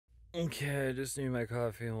Okay, I just need my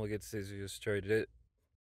coffee and we'll get Cecil started.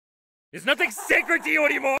 Is nothing sacred to you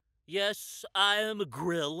anymore? Yes, I am a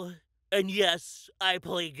grill. And yes, I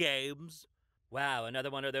play games. Wow, another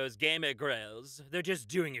one of those gamer grills. They're just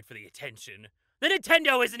doing it for the attention. The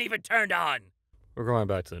Nintendo isn't even turned on! We're going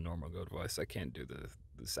back to the normal goat voice. I can't do the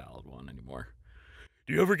salad one anymore.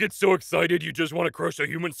 Do you ever get so excited you just want to crush a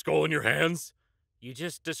human skull in your hands? You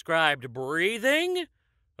just described breathing?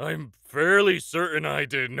 I'm fairly certain I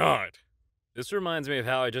did not. This reminds me of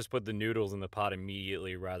how I just put the noodles in the pot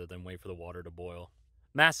immediately rather than wait for the water to boil.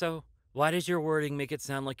 Masso, why does your wording make it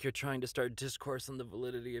sound like you're trying to start discourse on the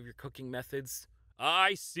validity of your cooking methods?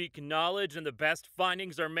 I seek knowledge, and the best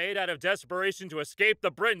findings are made out of desperation to escape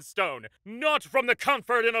the brimstone, not from the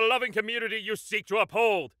comfort in a loving community you seek to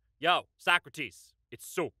uphold. Yo, Socrates, it's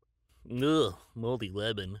soup. Ugh, moldy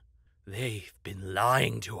lemon. They've been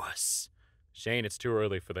lying to us. Shane, it's too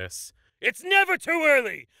early for this. It's never too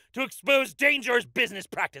early to expose dangerous business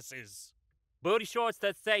practices. Booty shorts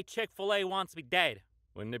that say Chick-fil-A wants me dead.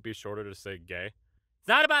 Wouldn't it be shorter to say gay? It's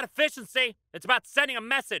not about efficiency, it's about sending a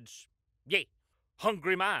message. Yeah.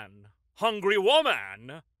 Hungry man, hungry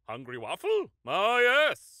woman, hungry waffle? Ah,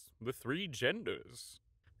 yes, the three genders.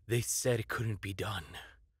 They said it couldn't be done.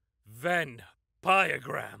 Venn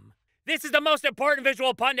piegram. This is the most important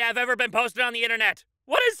visual pun to have ever been posted on the internet.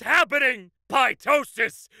 What is happening?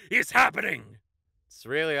 Pitosis is happening. It's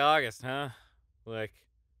really August, huh? Like,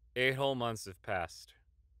 8 whole months have passed.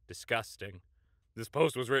 Disgusting. This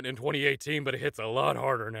post was written in 2018, but it hits a lot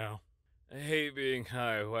harder now. I hate being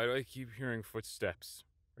high. Why do I keep hearing footsteps?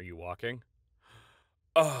 Are you walking?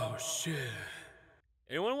 Oh, shit.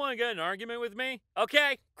 Anyone want to get in an argument with me?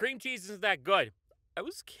 Okay, cream cheese isn't that good. I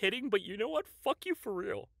was kidding, but you know what? Fuck you for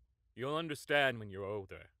real. You'll understand when you're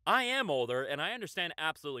older. I am older, and I understand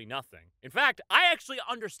absolutely nothing. In fact, I actually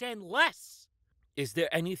understand less. Is there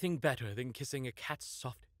anything better than kissing a cat's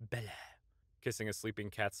soft belly? Kissing a sleeping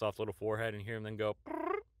cat's soft little forehead and hear him then go,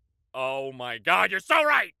 "Brrr." Oh my god, you're so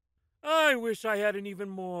right! I wish I had an even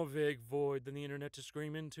more vague void than the internet to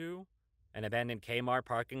scream into. An abandoned Kmart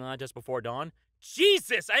parking lot just before dawn?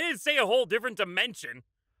 Jesus, I didn't say a whole different dimension.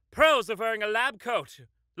 Pros of wearing a lab coat.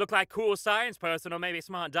 Look like cool science person or maybe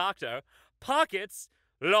smart doctor. Pockets.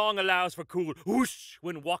 Long allows for cool whoosh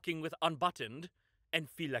when walking with unbuttoned. And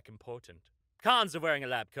feel like important. Cons of wearing a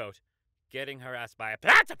lab coat. Getting harassed by a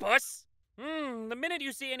platypus? The minute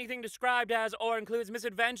you see anything described as or includes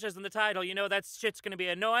misadventures in the title, you know that shit's gonna be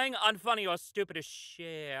annoying, unfunny, or stupid as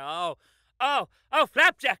shit. Oh,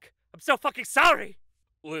 Flapjack! I'm so fucking sorry!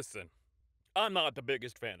 Listen, I'm not the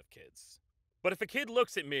biggest fan of kids. But if a kid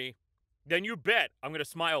looks at me, then you bet I'm gonna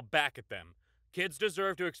smile back at them. Kids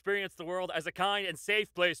deserve to experience the world as a kind and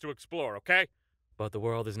safe place to explore, okay? But the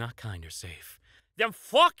world is not kind or safe. Then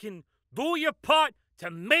fucking do your part to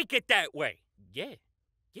make it that way. Yeah.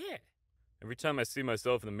 Every time I see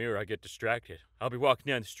myself in the mirror, I get distracted. I'll be walking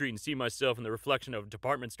down the street and see myself in the reflection of a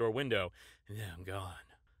department store window, and then I'm gone.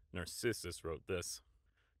 Narcissus wrote this.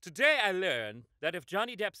 Today I learned that if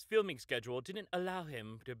Johnny Depp's filming schedule didn't allow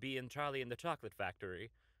him to be in Charlie and the Chocolate Factory,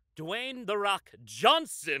 Dwayne "The Rock"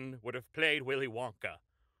 Johnson would have played Willy Wonka.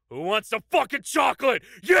 Who wants some fucking chocolate?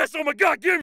 Yes, oh my god, give me